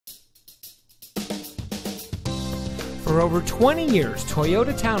For over 20 years,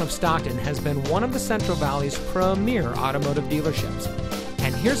 Toyota Town of Stockton has been one of the Central Valley's premier automotive dealerships.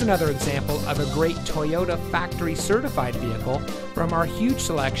 And here's another example of a great Toyota factory certified vehicle from our huge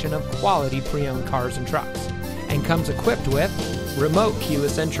selection of quality pre-owned cars and trucks. And comes equipped with remote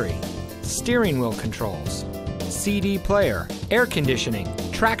keyless entry, steering wheel controls, CD player, air conditioning,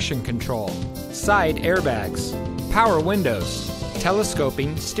 traction control, side airbags, power windows,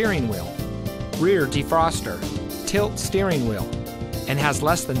 telescoping steering wheel, rear defroster, tilt steering wheel, and has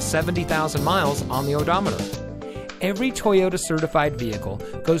less than 70,000 miles on the odometer. Every Toyota certified vehicle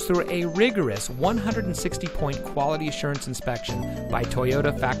goes through a rigorous 160-point quality assurance inspection by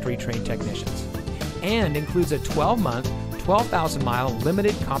Toyota factory trained technicians and includes a 12-month, 12,000-mile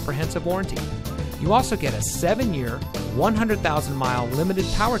limited comprehensive warranty. You also get a 7-year, 100,000-mile limited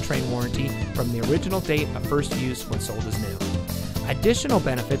powertrain warranty from the original date of first use when sold as new. Additional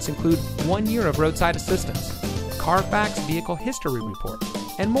benefits include 1 year of roadside assistance, Carfax vehicle history report,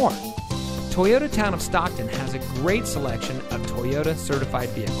 and more. Toyota Town of Stockton has a great selection of Toyota certified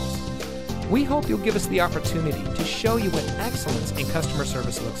vehicles. We hope you'll give us the opportunity to show you what excellence in customer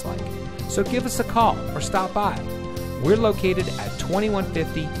service looks like. So give us a call or stop by. We're located at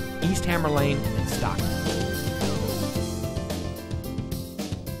 2150 East Hammer Lane in Stockton.